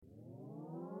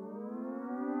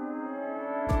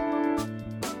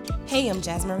Hey, I'm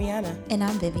Jasmine Rihanna. And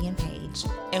I'm Vivian Page.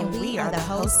 And we are the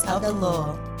hosts of The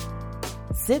Lull.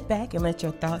 Sit back and let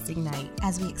your thoughts ignite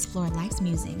as we explore life's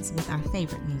musings with our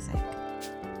favorite music.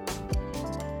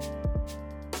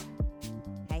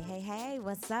 Hey,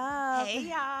 what's up? Hey,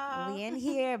 y'all. We in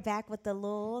here, back with The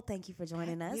Lull. Thank you for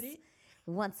joining us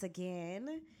once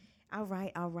again. All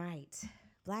right.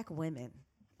 Black women,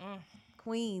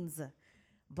 queens,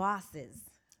 bosses,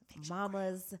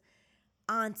 mamas,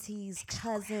 aunties,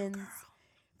 cousins,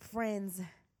 friends,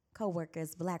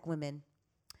 co-workers, black women.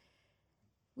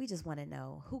 We just want to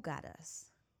know who got us.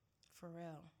 For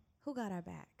real. Who got our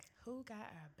back? Who got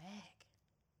our back?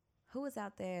 Who is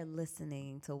out there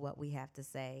listening to what we have to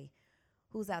say?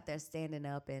 Who's out there standing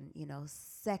up and,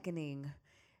 seconding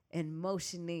and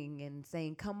motioning and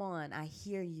saying, come on, I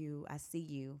hear you, I see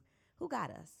you. Who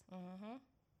got us? Mm-hmm.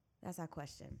 That's our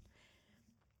question.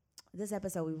 This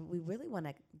episode, we really want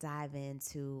to dive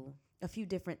into a few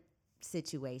different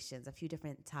situations, a few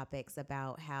different topics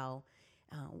about how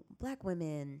black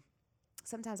women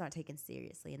sometimes aren't taken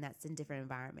seriously, and that's in different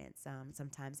environments,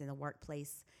 sometimes in the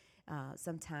workplace,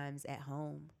 sometimes at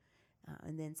home,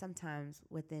 and then sometimes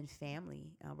within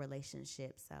family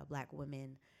relationships. Black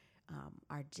women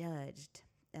are judged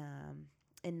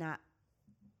and not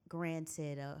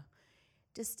granted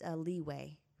just a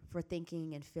leeway for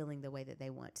thinking and feeling the way that they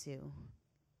want to.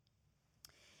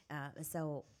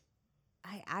 So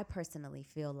I personally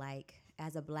feel like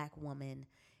as a black woman,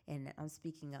 and I'm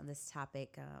speaking on this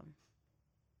topic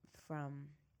from,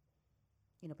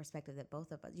 perspective that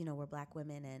both of us, we're black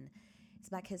women and it's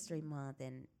Black History Month.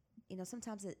 And,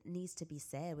 sometimes it needs to be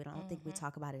said. I don't think we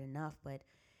talk about it enough, but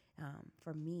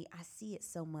for me, I see it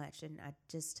so much. And I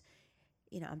just,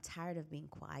 I'm tired of being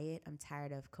quiet. I'm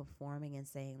tired of conforming and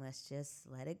saying, let's just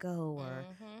let it go. Or,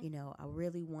 I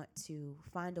really want to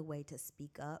find a way to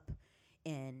speak up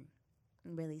and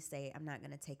really say, I'm not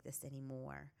going to take this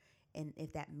anymore. And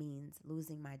if that means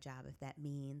losing my job, if that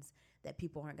means that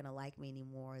people aren't going to like me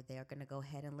anymore, they're going to go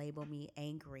ahead and label me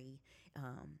angry,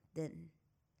 then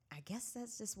I guess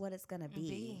that's just what it's going to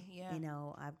be. Yeah.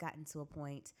 I've gotten to a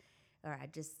point where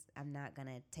I'm not going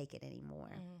to take it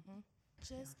anymore. Mm-hmm.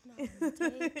 Just not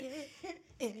take it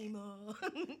anymore.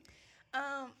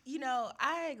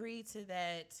 I agree to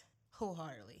that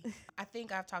wholeheartedly. I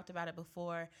think I've talked about it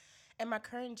before. In my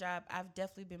current job, I've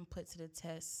definitely been put to the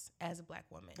test as a black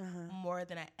woman more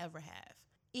than I ever have.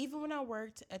 Even when I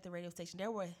worked at the radio station,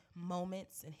 there were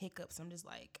moments and hiccups. I'm just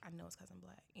like, I know it's because I'm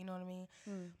black. You know what I mean?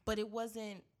 But it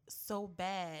wasn't so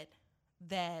bad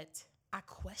that I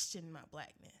questioned my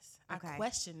blackness. Okay. I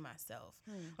questioned myself.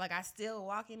 Like, I still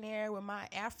walk in there with my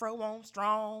afro on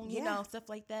strong, stuff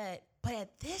like that. But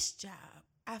at this job,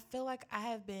 I feel like I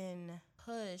have been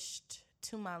pushed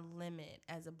to my limit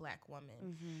as a black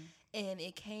woman. And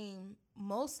it came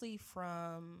mostly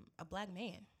from a black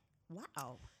man.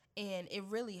 Wow. And it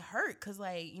really hurt because,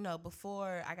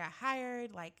 before I got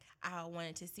hired, I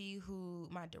wanted to see who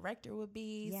my director would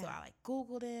be. Yeah. So I,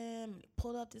 Googled him, and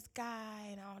pulled up this guy,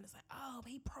 and I was like, oh,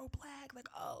 he pro-black.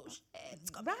 Oh, shit, it's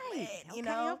going to be lit,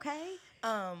 Okay.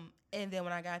 And then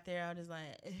when I got there, I was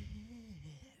like...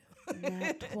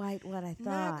 Not quite what I thought.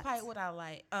 Not quite what I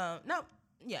like.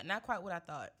 Not quite what I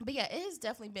thought. But yeah, it has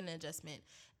definitely been an adjustment.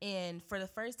 And for the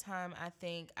first time, I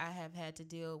think I have had to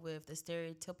deal with the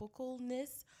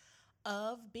stereotypicalness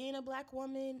of being a black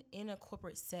woman in a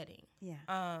corporate setting. Yeah.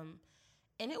 And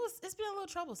it's been a little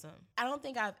troublesome. I don't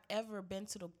think I've ever been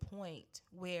to the point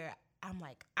where I'm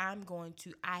like, I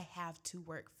have to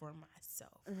work for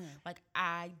myself.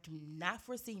 I do not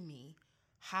foresee me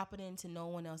hopping into no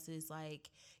one else's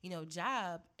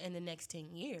job in the next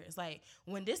 10 years.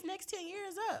 When this next 10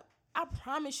 years up, I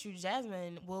promise you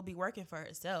Jasmine will be working for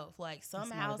herself.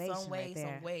 Somehow, some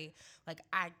way.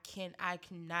 I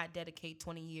cannot dedicate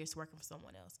 20 years to working for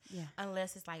someone else. Yeah.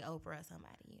 Unless it's Oprah or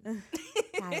somebody,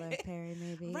 Tyler Perry,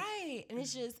 maybe. Right. And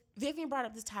it's just, Vivian brought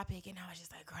up this topic, and I was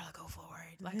just like, girl, go for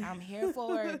it. I'm here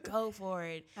for it. Go for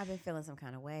it. I've been feeling some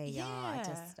kind of way, y'all. I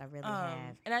really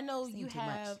have. And I know you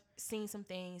have seen some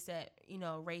things that,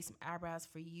 raised some eyebrows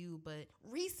for you, but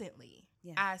recently,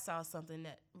 I saw something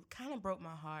that kind of broke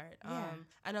my heart.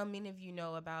 I know many of you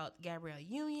know about Gabrielle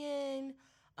Union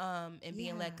and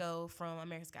being let go from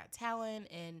America's Got Talent,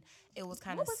 and it was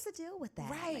kind of... What was the deal with that?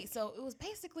 Right. So it was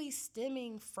basically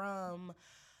stemming from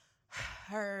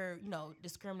her,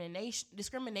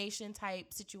 discrimination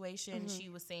type situation. She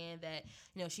was saying that,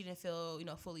 she didn't feel,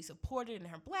 fully supported in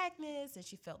her blackness, and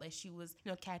she felt like she was,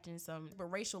 catching some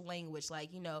racial language.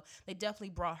 Like, they definitely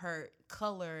brought her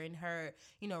color and her,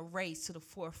 race to the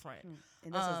forefront.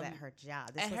 And this was at her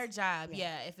job. Her job,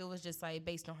 yeah. If it was just like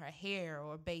based on her hair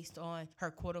or based on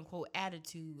her quote unquote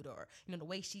attitude or, the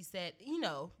way she said,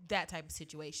 that type of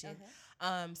situation.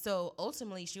 So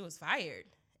ultimately she was fired.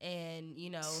 And,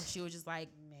 she was just like,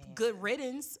 good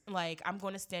riddance. Like, I'm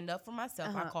going to stand up for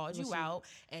myself. I called you out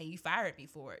and you fired me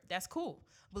for it. That's cool.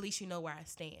 But at least you know where I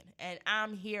stand. And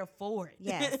I'm here for it.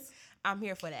 Yes. I'm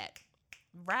here for that.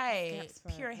 Right.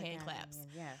 Pure hand claps.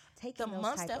 Yeah. Taking the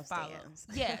months that followed.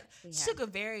 Yeah. She took a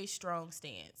very strong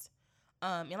stance.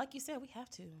 And like you said, we have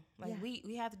to. Like,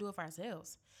 we have to do it for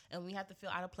ourselves. And we have to feel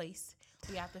out of place.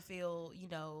 We have to feel,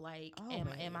 like,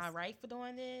 am I right for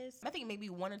doing this? I think maybe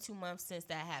 1 or 2 months since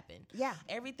that happened. Yeah.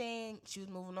 Everything, she was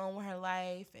moving on with her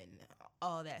life and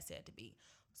all that said to be.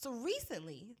 So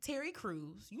recently, Terry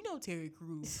Crews, Terry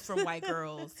Crews from White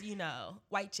Girls,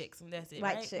 White Chicks, and that's it,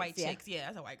 right? White Chicks, yeah,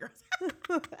 that's a White Girls.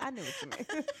 I knew what you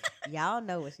meant. Y'all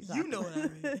know what she's talking about. You know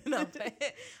what I mean. No, I'm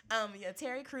playing.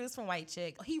 Terry Crews from White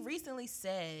Chick, he recently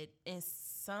said in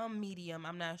some medium,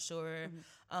 I'm not sure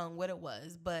what it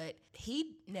was, but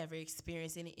he never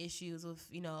experienced any issues with,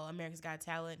 America's Got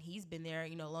Talent. He's been there,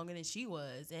 longer than she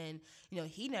was. And,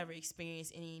 he never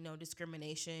experienced any,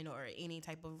 discrimination or any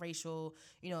type of racial,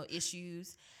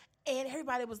 issues. And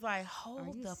everybody was like,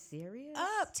 hold the serious?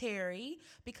 Up, Terry.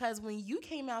 Because when you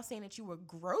came out saying that you were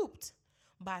groped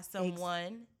by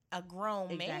someone, a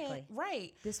grown man,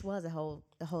 right? This was the whole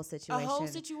situation. A whole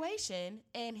situation,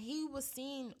 and he was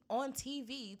seen on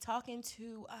TV talking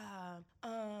to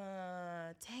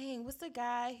what's the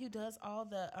guy who does all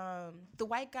the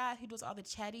white guy who does all the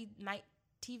chatty night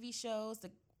TV shows,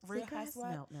 the Real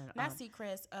Housewives? No. Not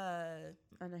Seacrest.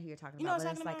 I know who you're talking about,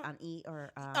 but it's like on E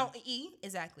or... E,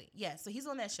 exactly. Yeah, so he's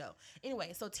on that show.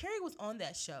 Anyway, so Terry was on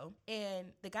that show, and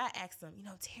the guy asked him,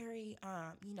 Terry,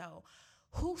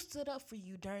 who stood up for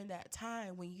you during that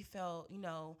time when you felt,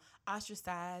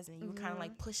 ostracized and you were kind of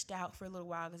like pushed out for a little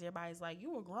while because everybody's like,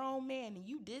 you a grown man and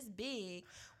you this big.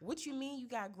 What you mean you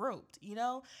got groped,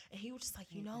 And he was just like,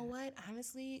 you know what?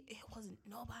 Honestly, it wasn't,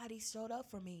 nobody showed up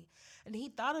for me. And he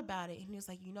thought about it and he was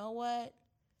like, you know what?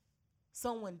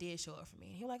 Someone did show up for me.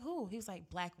 And he was like, who? He was like,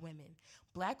 black women.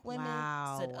 Black women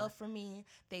stood up for me.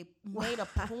 They made a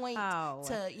point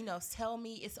to, tell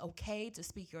me it's okay to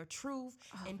speak your truth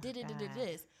and did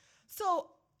this.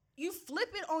 So you flip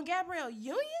it on Gabrielle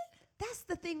Union? That's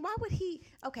the thing. Why would he?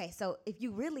 Okay, so if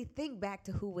you really think back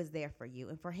to who was there for you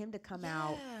and for him to come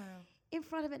out in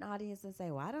front of an audience and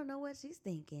say, well, I don't know what she's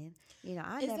thinking.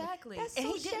 Exactly. That's and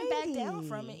so he shady. didn't back down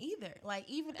from it either. Like,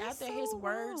 even after his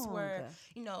words were,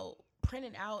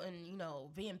 printed out and,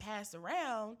 being passed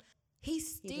around, he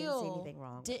still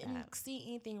didn't see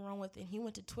anything wrong with it. And he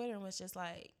went to Twitter and was just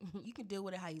like, you can deal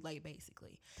with it how you like,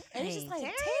 basically. And it's just like,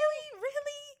 Terry,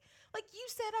 really? Like, you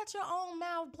said out your own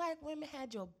mouth, black women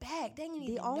had your back. They didn't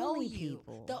even know you.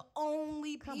 The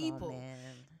only people. Come on, man.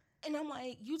 And I'm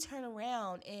like, you turn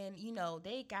around and,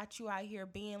 they got you out here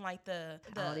being like the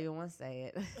I don't even want to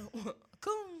say it.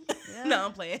 Cool. Yeah. No,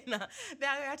 I'm playing. No. They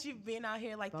got you being out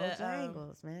here like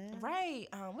Bojangles, man. Right.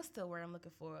 What's the word I'm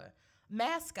looking for?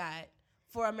 Mascot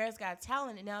for America's Got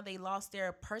Talent, and now they lost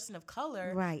their person of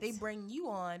color. Right. They bring you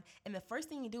on, and the first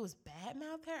thing you do is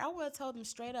badmouth her. I would have told them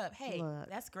straight up, hey, look,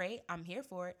 that's great. I'm here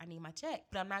for it. I need my check.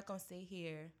 But I'm not going to sit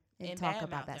here and talk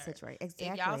about that situation. Exactly.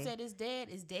 If y'all said it's dead,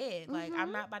 it's dead. Like,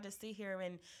 I'm not about to sit here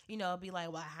and, be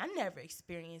like, well, I never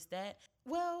experienced that.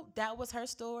 Well, that was her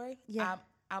story. Yeah.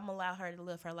 I'm allow her to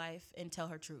live her life and tell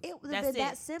her truth. That's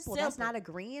that simple. That's not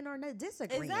agreeing or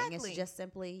disagreeing. Exactly. It's just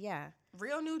simply,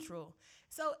 real neutral.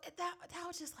 So that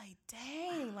was just like,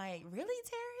 dang, like, really,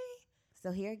 Terry?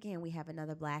 So here again, we have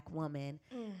another black woman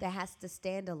that has to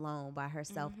stand alone by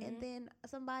herself. And then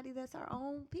somebody that's our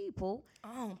own people.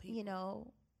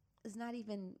 Is not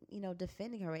even,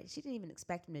 defending her. She didn't even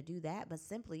expect him to do that, but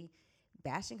simply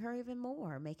bashing her even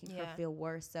more, making her feel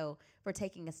worse. So for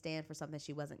taking a stand for something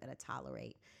she wasn't going to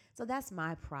tolerate. So that's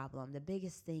my problem. The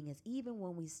biggest thing is even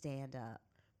when we stand up,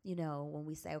 when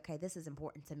we say, okay, this is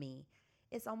important to me,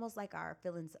 it's almost like our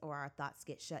feelings or our thoughts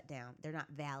get shut down. They're not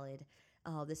valid.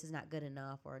 Oh, this is not good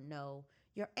enough. Or no,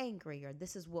 you're angry. Or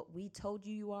this is what we told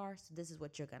you are. So this is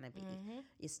what you're going to be.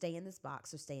 You stay in this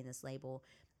box or stay in this label.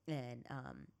 And,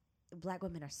 Black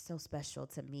women are so special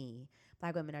to me.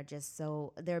 Black women are just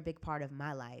they're a big part of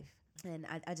my life. And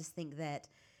I just think that,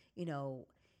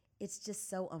 it's just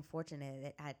so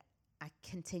unfortunate that I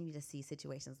continue to see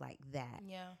situations like that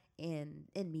Yeah. in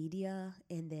media,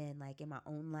 and then like in my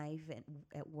own life and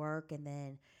at work. And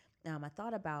then I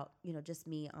thought about, just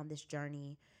me on this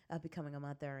journey of becoming a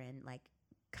mother, and like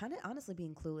kind of honestly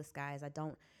being clueless, guys. I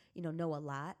don't, know a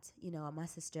lot. My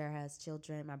sister has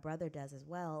children. My brother does as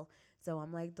well. So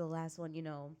I'm like the last one,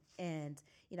 and,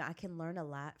 I can learn a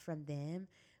lot from them.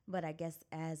 But I guess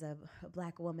as a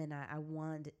Black woman, I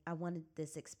wanted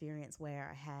this experience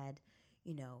where I had,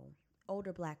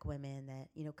 older Black women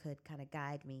that, could kind of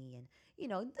guide me, and,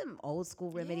 them old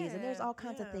school remedies. And there's all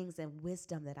kinds of things and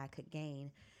wisdom that I could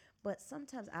gain. But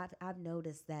sometimes I've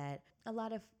noticed that a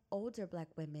lot of older Black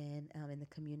women in the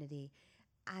community,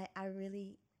 I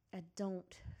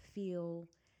don't feel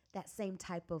that same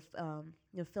type of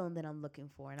feeling that I'm looking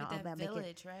for. And Like that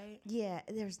village, right? Yeah,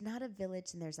 there's not a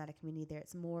village and there's not a community there.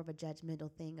 It's more of a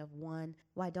judgmental thing of, one,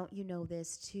 why don't you know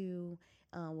this? Two,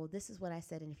 well, this is what I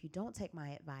said, and if you don't take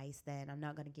my advice, then I'm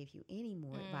not going to give you any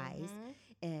more advice.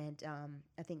 And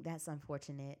I think that's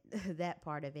unfortunate, that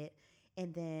part of it.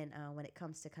 And then when it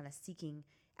comes to kind of seeking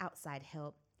outside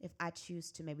help, if I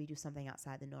choose to maybe do something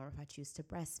outside the norm, if I choose to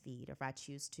breastfeed, or if I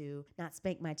choose to not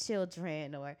spank my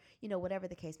children, or, whatever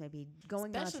the case may be,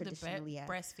 going on traditionally.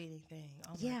 The breastfeeding thing.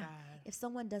 Oh yeah. my God. If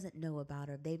someone doesn't know about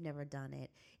it, if they've never done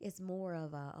it, it's more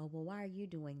of a, oh, well, why are you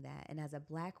doing that? And as a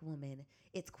Black woman,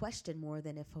 it's questioned more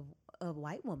than if a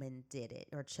white woman did it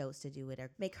or chose to do it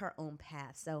or make her own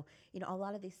path. So, a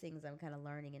lot of these things I'm kind of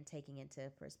learning and taking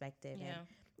into perspective. Yeah.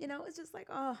 And, it's just like,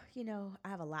 oh, I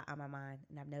have a lot on my mind,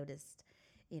 and I've noticed,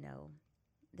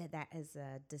 that is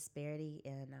a disparity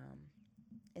in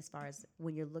as far as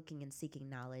when you're looking and seeking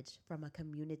knowledge from a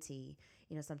community.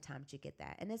 Sometimes you get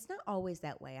that, and it's not always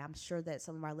that way. I'm sure that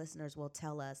some of our listeners will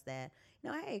tell us that,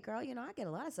 hey girl, I get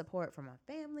a lot of support from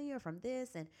my family or from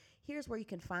this, and here's where you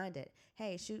can find it.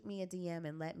 Hey, shoot me a DM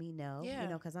and let me know.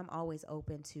 Because I'm always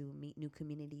open to meet new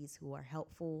communities who are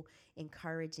helpful,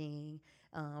 encouraging,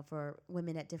 for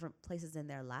women at different places in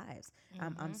their lives.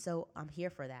 I'm here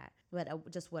for that.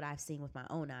 But just what I've seen with my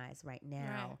own eyes right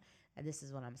now, this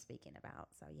is what I'm speaking about.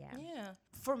 So yeah.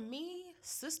 For me,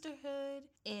 sisterhood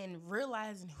and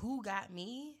realizing who got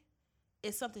me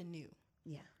is something new.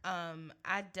 Yeah.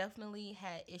 I definitely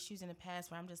had issues in the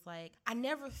past where I'm just like, I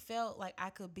never felt like I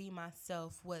could be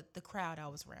myself with the crowd I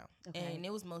was around. Okay. And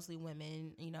it was mostly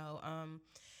women,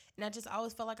 and I just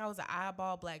always felt like I was an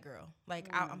eyeball Black girl. Like,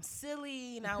 I'm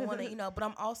silly, and I want to, but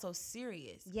I'm also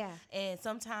serious. Yeah. And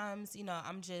sometimes,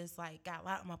 I'm just, like, got a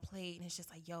lot on my plate, and it's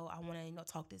just like, yo, I want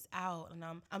to, talk this out. And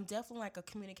I'm definitely, like, a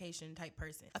communication type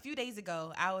person. A few days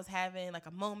ago, I was having, like,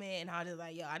 a moment, and I was just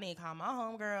like, yo, I need to call my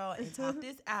homegirl and talk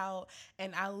this out.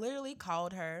 And I literally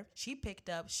called her. She picked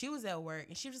up. She was at work,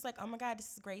 and she was just like, oh, my God,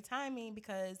 this is great timing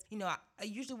because, I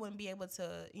usually wouldn't be able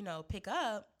to, pick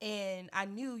up. And I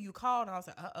knew you called, and I was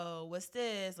like, uh-oh, what's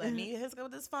this? Let me hook up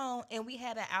with this phone. And we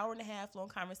had an hour-and-a-half long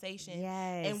conversation.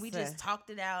 Yes. And we just talked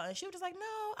it out. And she was just like,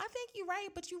 no, I think you're right,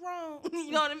 but you're wrong.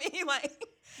 You know what I mean? Like,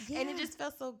 and it just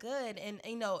felt so good. And,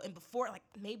 and before, like,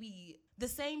 maybe the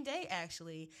same day,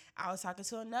 actually, I was talking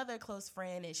to another close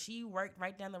friend, and she worked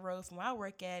right down the road from where I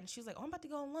work at. And she was like, oh, I'm about to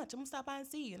go on lunch. I'm going to stop by and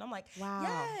see you. And I'm like, wow.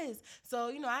 Yes.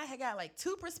 So, I had got, like,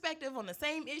 two perspectives on the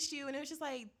same issue. And it was just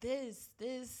like, this,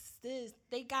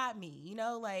 they got me,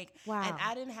 like, wow. And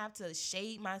I didn't have to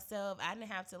shade myself. I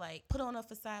didn't have to, like, put on a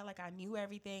facade like I knew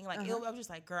everything. Like, I was just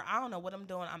like, girl, I don't know what I'm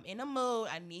doing. I'm in a mood.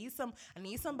 I need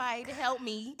somebody to help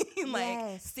me,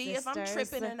 like, see if I'm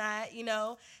tripping or not,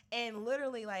 And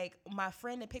literally, like, my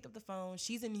friend that picked up the phone,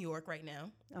 she's in New York right now.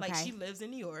 Okay. Like, she lives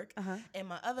in New York. And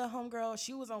my other homegirl,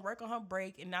 she was on work on her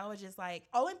break, and I was just like,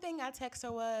 only thing I text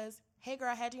her was, hey, girl,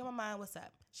 I had you on my mind. What's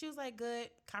up? She was like, good.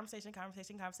 Conversation.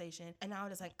 And I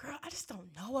was just like, girl, I just don't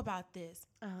know about this.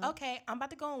 Okay, I'm about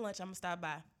to go on lunch. I'm going to stop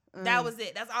by. That was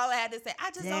it. That's all I had to say.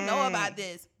 I just don't know about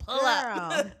this. Pull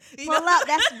up. Pull up.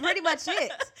 That's pretty much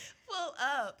it. Pull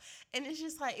up. And it's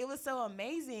just like, it was so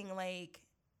amazing. Like,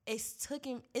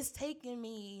 taking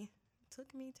me.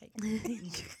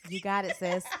 You got it,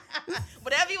 sis.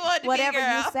 Whatever you want to Whatever be,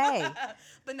 girl. you say.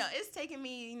 But no, it's taking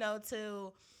me,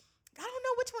 to... I don't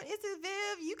know which one is it,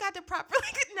 Viv. You got to properly.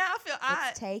 Now I feel odd.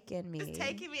 It's taking me.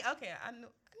 Okay, I knew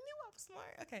I was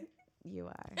smart. Okay. You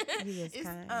are. You is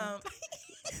kind.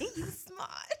 You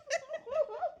smart.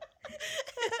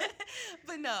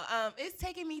 But no, it's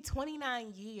taken me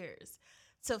 29 years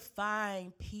to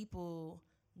find people,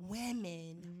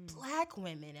 women, Black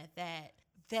women at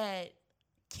that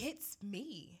gets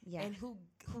me. Yeah. And who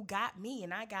got me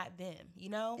and I got them,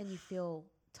 And you feel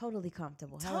Totally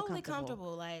comfortable. Totally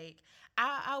comfortable. Like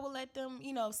I would let them,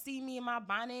 see me in my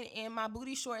bonnet and my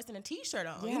booty shorts and a t-shirt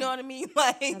on. Yeah. You know what I mean?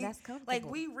 Like, No, that's comfortable. like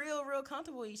we real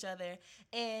comfortable with each other.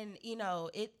 And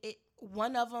it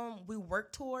one of them we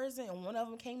worked towards it, and one of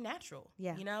them came natural.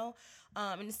 Yeah.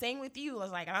 And the same with you. I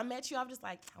was like, I met you. I'm just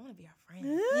like, I want to be her friend.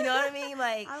 You know what I mean?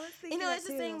 Like, I was thinking it's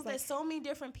the too. thing. There's so many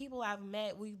different people I've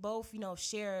met. We both,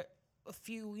 share a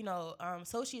few,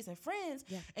 associates and friends.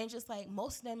 Yeah. And just like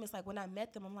most of them, it's like when I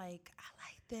met them, I'm like, I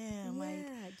like them.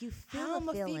 Yeah, Like, you feel how I'm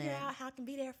a gonna feeling. figure out how I can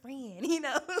be their friend,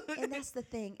 And that's the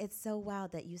thing. It's so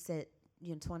wild that you said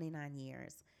 29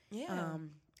 years. Yeah.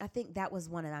 I think that was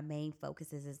one of my main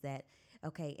focuses is that,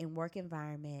 okay, in work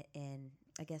environment and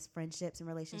I guess friendships and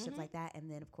relationships like that.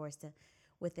 And then, of course,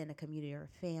 within a community or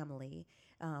family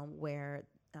where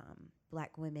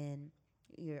Black women,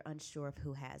 you're unsure of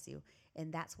who has you.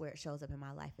 And that's where it shows up in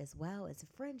my life as well as a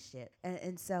friendship.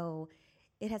 And so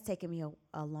it has taken me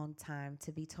a long time,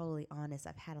 to be totally honest.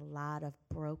 I've had a lot of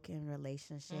broken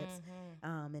relationships,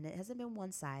 and it hasn't been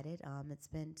one-sided. It's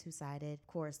been two-sided. Of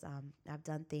course, I've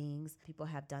done things. People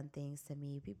have done things to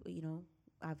me. People,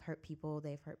 I've hurt people.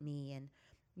 They've hurt me. And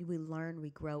we learn,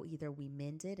 we grow. Either we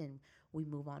mend it and we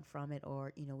move on from it,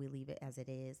 or, we leave it as it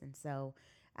is. And so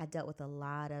I dealt with a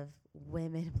lot of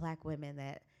women, Black women,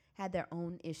 that had their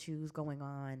own issues going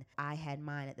on. I had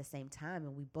mine at the same time,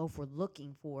 and we both were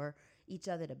looking for each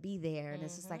other to be there. And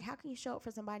it's just like, how can you show up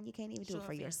for somebody and you can't even do it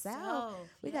for yourself?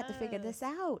 We got to figure this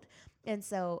out. And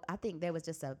so I think there was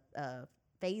just a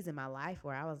phase in my life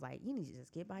where I was like, you need to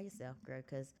just get by yourself, girl,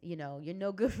 because, you're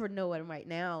no good for no one right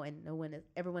now, and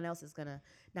everyone else is going to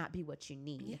not be what you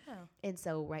need. Yeah. And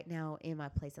so right now in my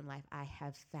place in life, I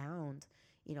have found,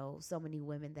 so many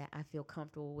women that I feel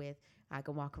comfortable with. I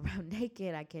can walk around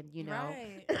naked. I can,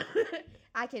 Right.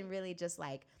 I can really just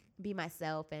like be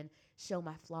myself and show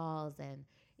my flaws and,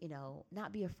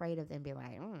 not be afraid of them being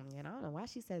like, I don't know why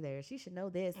she said that. She should know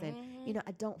this. And,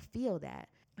 I don't feel that.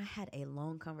 I had a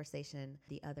long conversation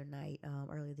the other night,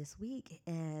 earlier this week,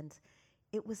 and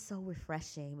it was so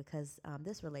refreshing because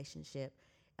this relationship,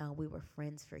 we were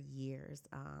friends for years.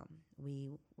 We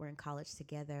were in college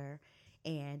together,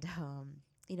 and,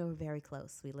 we're very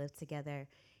close. We lived together.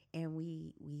 And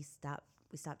we stopped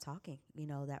talking.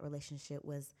 That relationship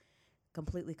was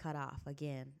completely cut off.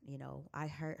 Again, I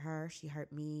hurt her, she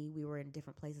hurt me. We were in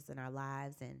different places in our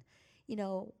lives, and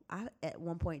I at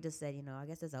one point just said, I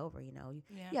guess it's over. You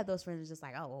have those friends just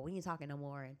like, oh well, we ain't talking no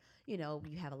more, and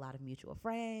you have a lot of mutual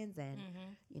friends, and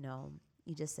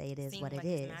you just say it is Seems what like it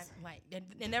is. Not, like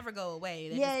they never go away.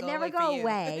 They Yeah, just it never away go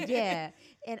away. Yeah,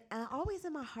 and always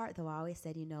in my heart though, I always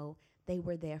said, they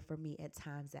were there for me at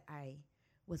times that I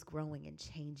was growing and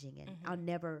changing, and I'll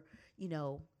never,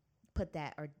 put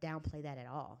that or downplay that at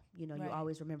all. You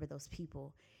always remember those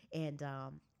people, and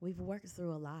we've worked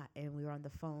through a lot. And we were on the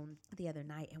phone the other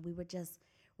night, and we were just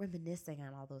reminiscing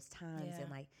on all those times, and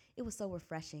like it was so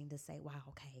refreshing to say, wow,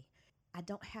 okay, I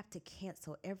don't have to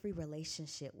cancel every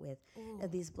relationship with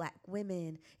these Black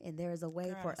women, and there is a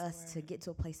way for us to get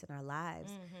to a place in our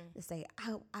lives to say,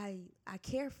 I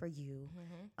care for you.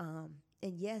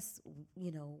 And yes,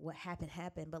 what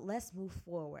happened, but let's move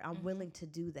forward. I'm willing to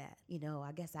do that.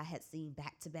 I guess I had seen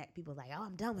back-to-back people like, oh,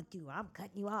 I'm done with you. I'm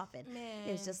cutting you off. And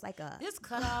it's just like this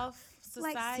cut off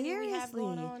society like, seriously, we have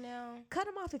going on now. Cut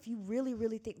them off if you really,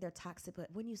 really think they're toxic.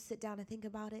 But when you sit down and think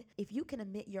about it, if you can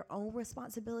admit your own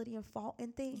responsibility and fault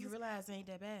in things, you realize it ain't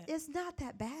that bad. It's not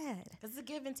that bad. It's a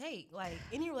give and take. Like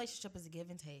any relationship is a give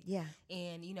and take. Yeah.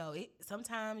 And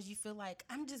sometimes you feel like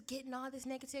I'm just getting all this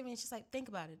negativity. And it's just like, think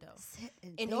about it though.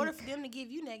 In order for them to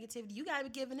give you negativity, you gotta be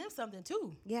giving them something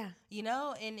too. Yeah.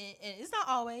 And it's not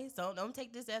always. Don't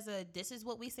take this as this is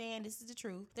what we saying, this is the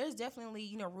truth. There's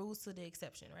definitely, rules to the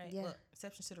exception, right? Yeah. Look,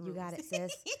 exceptions to the rules. You got it,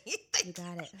 sis. You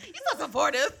got it. You're so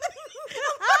supportive.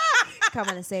 Come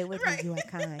on and say it with me. You are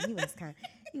kind. You is kind.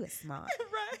 You is smart.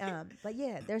 Right. But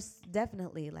yeah, there's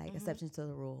definitely like exceptions to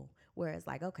the rule. Where it's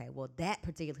like, okay, well, that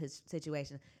particular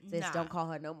situation, don't call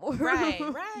her no more. Right.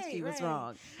 She was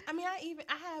wrong. I mean,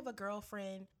 I have a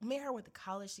girlfriend. Me and her went to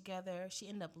college together. She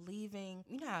ended up leaving.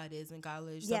 You know how it is in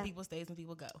college. Some people stay, some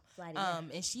people go.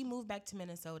 And she moved back to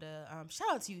Minnesota. Shout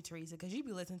out to you, Teresa, because you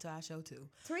be listening to our show too.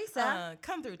 Teresa,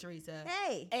 come through, Teresa.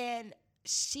 Hey. And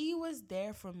she was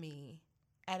there for me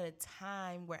at a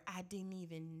time where I didn't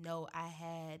even know I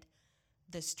had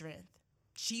the strength.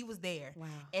 She was there. Wow.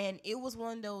 And it was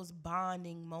one of those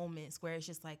bonding moments where it's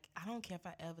just like, I don't care if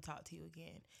I ever talk to you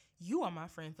again. You are my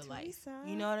friend for life.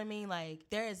 You know what I mean? Like,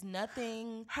 there is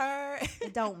nothing.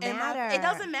 It don't matter. It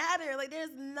doesn't matter. Like,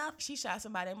 there's nothing. She shot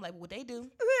somebody. I'm like, what they do?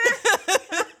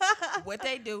 what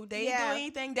they do. They Yeah. didn't do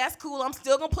anything. That's cool. I'm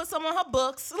still gonna put some on her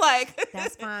books. Like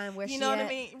That's fine. Where you she know what at? I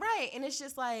mean? Right. And it's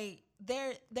just like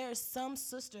there's some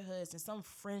sisterhoods and some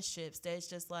friendships that's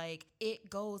just like it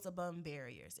goes above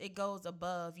barriers. It goes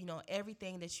above,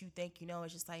 everything that you think you know.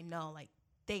 It's just like, no, like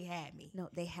they had me. No,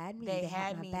 they had me. They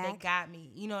had my me. back. They got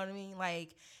me. You know what I mean?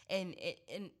 Like, and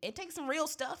it takes some real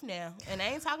stuff now. And I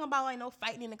ain't talking about like no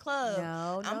fighting in the club.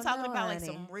 No, I'm talking about like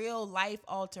honey. some real life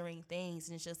altering things.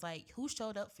 And it's just like, who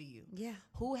showed up for you? Yeah.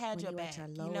 Who had When your you back? at your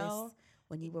You know? lowest,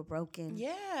 when you were broken.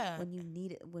 Yeah. When you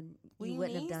needed, when We you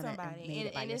wouldn't need have done somebody. it and made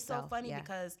it by and it's so yourself. funny Yeah.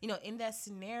 because, in that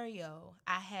scenario,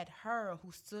 I had her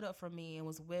who stood up for me and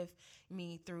was with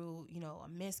me through, a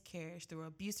miscarriage, through an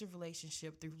abusive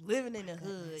relationship, through living in the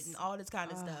hood and all this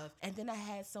kind of stuff. And then I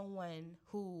had someone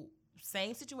who,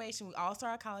 same situation, we all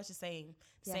started college the same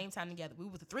time together. We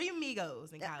were the three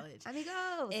amigos in college.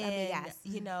 Amigos. And,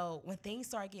 Amigas. when things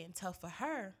started getting tough for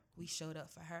her, we showed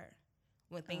up for her.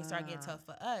 When things started getting tough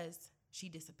for us, she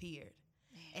disappeared.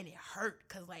 And it hurt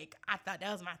because, like, I thought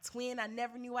that was my twin I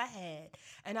never knew I had.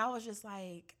 And I was just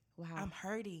like, Wow. I'm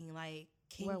hurting. Like,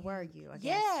 Where were you? I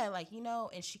guess. Yeah, like,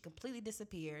 and she completely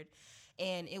disappeared.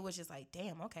 And it was just like,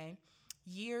 damn, okay.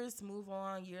 Years move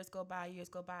on, years go by,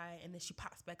 and then she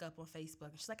pops back up on Facebook.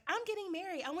 And she's like, I'm getting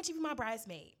married. I want you to be my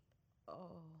bridesmaid.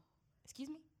 Oh. Excuse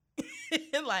me?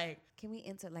 Like, can we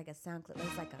enter like a sound clip?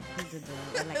 It's like a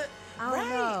or like, I don't right.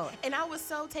 know. And I was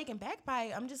so taken back by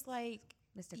it. I'm just like,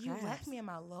 Mr. you Krabs. left me at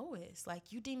my lowest.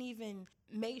 Like, you didn't even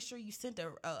make sure you sent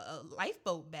a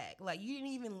lifeboat back. Like, you didn't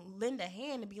even lend a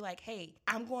hand to be like, hey,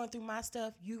 I'm going through my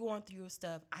stuff. You going through your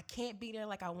stuff. I can't be there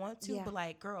like I want to. Yeah. But,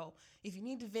 like, girl, if you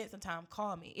need to vent sometime,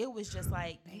 call me. It was just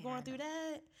like, Man. you going through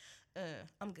that?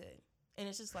 I'm good. And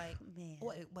it's just like, Man.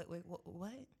 wait, what?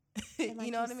 And like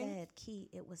you know what I mean? said, Key,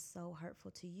 it was so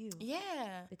hurtful to you.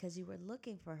 Yeah. Because you were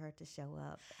looking for her to show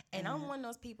up. And I'm one of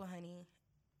those people, honey.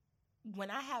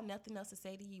 When I have nothing else to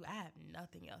say to you, I have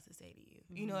nothing else to say to you.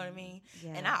 You know what I mean?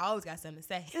 Yeah. And I always got something to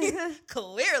say.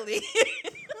 Clearly.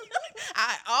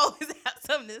 I always have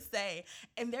something to say.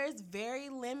 And there's very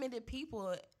limited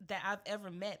people that I've ever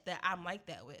met that I'm like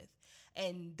that with.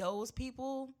 And those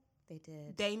people, They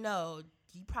did. they know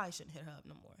you probably shouldn't hit her up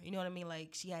no more. You know what I mean? Like,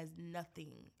 she has nothing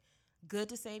good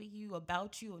to say to you,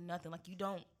 about you, or nothing. Like, you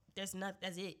don't. There's nothing.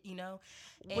 That's it,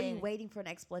 Were you waiting for an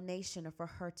explanation or for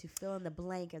her to fill in the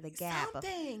blank or the gap?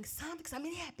 Something. Because, I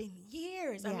mean, it had been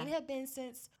years. Yeah. I mean, it had been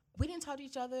since we didn't talk to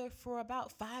each other for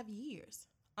about 5 years.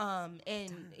 And,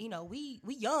 we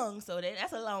young, so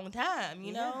that's a long time,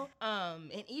 you know?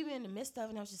 And even in the midst of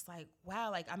it, I was just like, wow.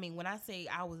 Like, I mean, when I say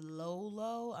I was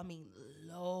low, I mean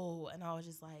low. And I was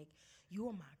just like, you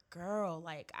were my girl.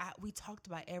 Like, we talked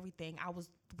about everything. I was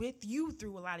with you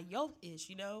through a lot of your ish,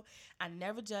 I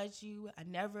never judged you. I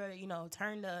never,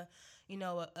 turned a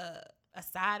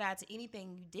side eye to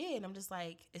anything you did. I'm just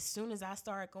like, as soon as I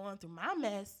started going through my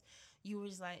mess, you were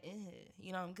just like,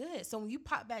 I'm good. So when you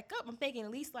pop back up, I'm thinking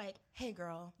at least like, hey,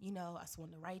 girl, I just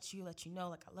wanted to write you, let you know,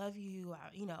 like, I love you.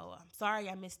 I'm sorry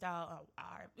I missed out.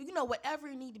 Or,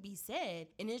 whatever need to be said.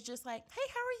 And it's just like, hey,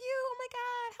 how are you? Oh, my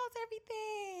God, how's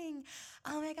everything?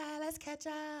 Oh, my God, let's catch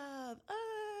up.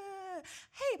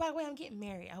 Hey, by the way, I'm getting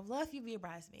married. I would love for you to be a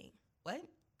bridesmaid. What?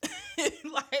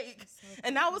 Like,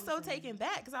 and I was so taken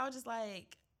back because I was just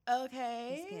like,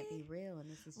 okay, This can't be real, and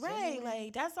this is right. genuine.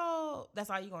 Like, that's all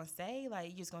you're gonna say. Like,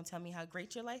 you're just gonna tell me how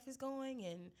great your life is going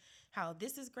and how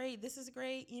this is great,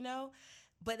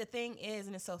 But the thing is,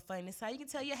 and it's so funny, this is how you can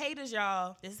tell your haters,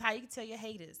 y'all. This is how you can tell your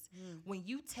haters. When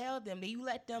you tell them, then you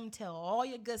let them tell all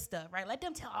your good stuff, right? Let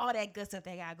them tell all that good stuff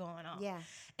they got going on. Yeah.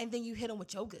 And then you hit them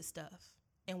with your good stuff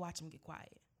and watch them get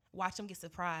quiet. Watch them get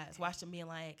surprised. Watch them being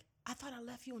like, I thought I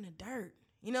left you in the dirt.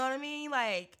 You know what I mean?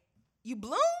 Like, you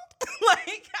bloomed? Like, I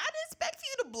didn't expect for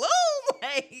you to bloom.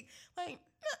 Like,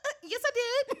 yes, I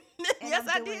did. Yes,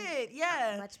 I did.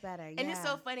 Yeah. Much better. Yeah. And it's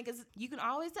so funny because you can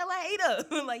always tell a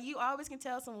hater. Like, you always can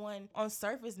tell someone on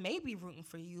surface may be rooting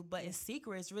for you, but in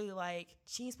secret, it's really like,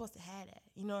 she ain't supposed to have that.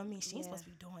 You know what I mean? She ain't supposed to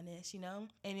be doing this,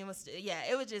 And it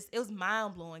was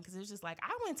mind blowing because it was just like,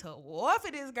 I went to war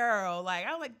for this girl. Like,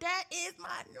 I was like, that is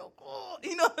my new girl.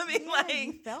 You know what I mean? Yeah, Like,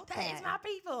 you felt that that. is my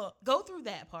people. Go through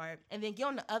that part and then get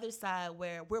on the other side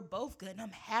where we're both good and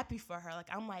I'm happy for her. Like,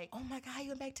 I'm like, oh my God, you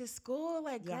went back to school?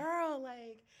 Like, girl,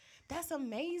 like, that's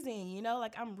amazing,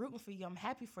 Like, I'm rooting for you. I'm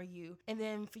happy for you. And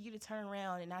then for you to turn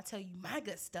around and I tell you my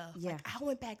good stuff. Yeah. Like, I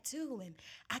went back too and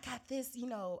I got this,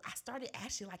 I started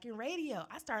actually liking radio.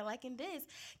 I started liking this.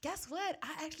 Guess what?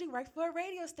 I actually worked for a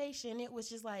radio station. It was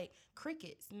just like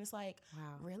crickets. And it's like,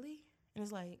 wow. Really? And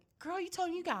it's like, girl, you told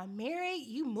me you got married,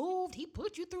 you moved, he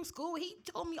put you through school, he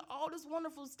told me all this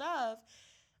wonderful stuff.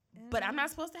 but I'm not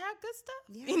supposed to have good stuff.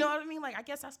 Yeah. You know what I mean? Like, I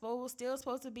guess I still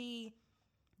supposed to be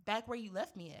back where you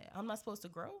left me at. I'm not supposed to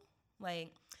grow.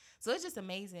 Like, so it's just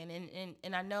amazing.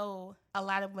 And I know a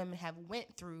lot of women have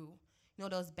went through, you know,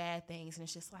 those bad things. And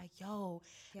it's just like, yo.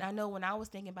 Yeah. And I know when I was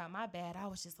thinking about my bad, I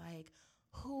was just like,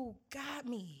 who got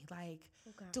me? Like,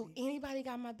 anybody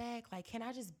got my back? Like, can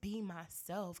I just be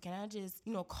myself? Can I just,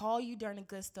 you know, call you during the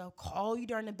good stuff, call you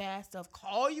during the bad stuff,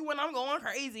 call you when I'm going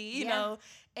crazy, you know?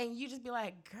 And you just be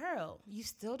like, girl, you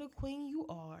still the queen you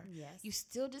are. Yes. You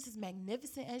still just as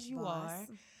magnificent as you Boss. are.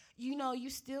 You know, you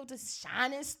still just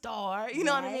shining star. You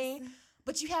know what I mean?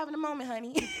 But you having a moment,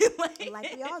 honey.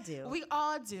 like we all do. We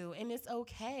all do. And it's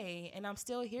okay. And I'm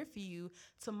still here for you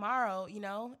tomorrow, you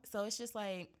know? So it's just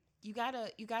like, you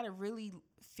gotta really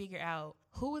figure out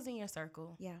who is in your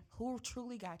circle. Yeah. Who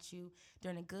truly got you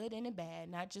during the good and the bad,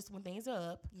 not just when things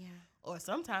are up. Yeah. Or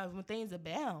sometimes when things are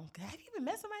down. Have you ever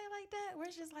met somebody like that? Where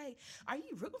it's just like, are you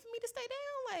rooting for me to stay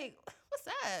down? Like, what's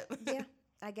up? Yeah.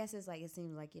 I guess it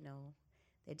seems like, you know,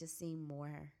 they just seem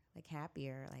more like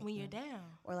happier. Like when you're down.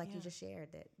 Or like you just shared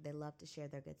that they love to share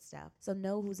their good stuff. So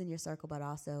know who's in your circle, but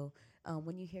also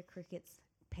when you hear crickets,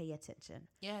 pay attention.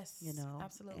 Yes, you know,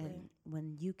 absolutely. And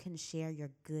when you can share your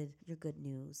good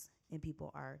news, and people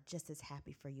are just as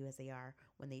happy for you as they are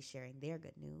when they sharing their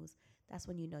good news, that's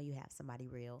when you know you have somebody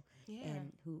real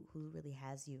and who really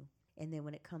has you. And then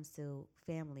when it comes to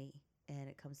family and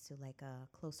it comes to like a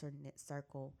closer knit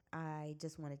circle, I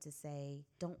just wanted to say,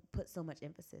 don't put so much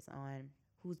emphasis on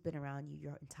who's been around you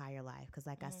your entire life. Because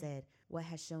like I said, what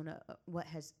has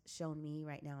shown me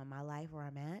right now in my life where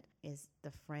I'm at is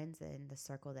the friends and the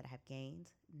circle that I have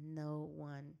gained. No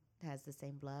one has the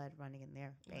same blood running in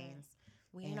their veins.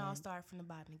 We ain't all start from the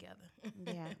bottom together.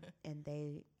 Yeah, and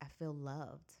I feel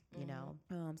loved, you know.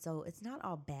 So it's not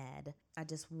all bad. I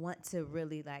just want to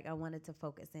really I wanted to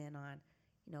focus in on,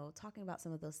 you know, talking about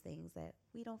some of those things that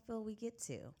we don't feel we get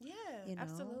to. Yeah, you know?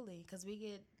 Absolutely. Because we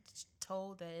get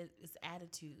told that it's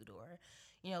attitude or,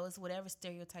 you know, it's whatever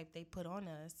stereotype they put on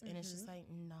us. And it's just like,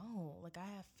 no, like I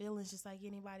have feelings just like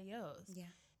anybody else. Yeah,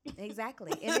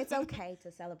 exactly. And it's okay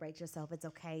to celebrate yourself. It's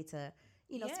okay to,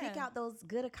 you know, speak out those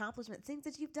good accomplishments, things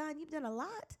that you've done. You've done a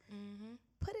lot.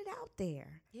 Put it out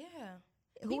there. Yeah.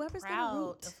 Whoever's Be proud gonna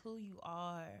root of who you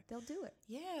are. They'll do it.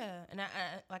 Yeah. And I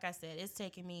like I said, it's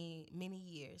taken me many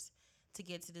years to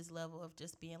get to this level of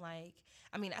just being like,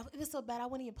 I mean, it was so bad I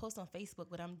wouldn't even post on Facebook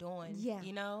what I'm doing,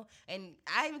 you know? And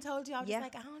I even told you, I was just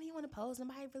like, I don't even want to post.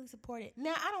 Nobody really support it.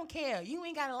 Now, I don't care. You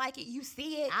ain't got to like it. You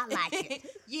see it. I like it.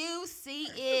 You see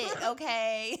it,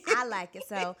 okay? I like it.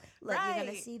 So, look, you're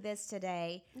going to see this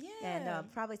today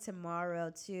and probably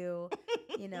tomorrow, too,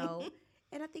 you know?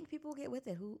 And I think people get with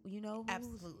it. Who's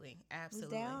absolutely who's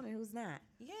down and who's not.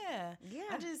 Yeah.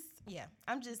 Yeah.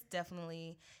 I'm just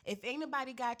definitely, if ain't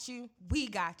nobody got you, we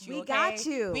got you. We okay? got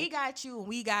you. We got you and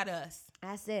we got us.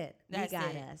 That's it. That's we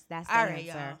got it. us. That's the all answer. Right,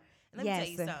 y'all. Let me tell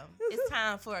you something. It's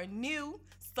time for a new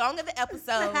song of the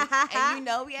episode. And you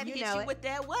know we had to get you with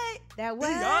that what? That what?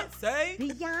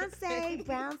 Beyonce,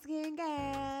 brown skin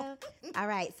girl. All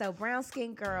right, so brown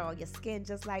skin girl, your skin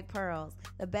just like pearls.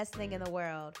 The best thing in the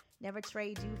world. Never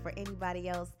trade you for anybody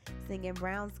else. Singing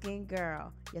brown skin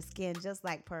girl, your skin just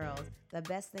like pearls. The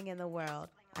best thing in the world.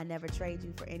 I never trade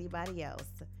you for anybody else.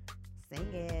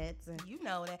 Sing it. You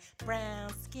know that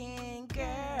brown skin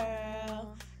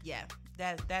girl. Yeah,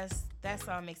 that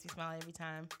song makes me smile every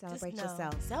time. Celebrate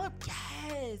yourself.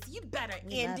 Yes, you better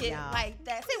end it like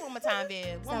that. Say it one more time,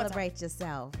 Viv. Celebrate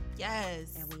yourself.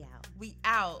 Yes. And we out. We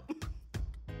out.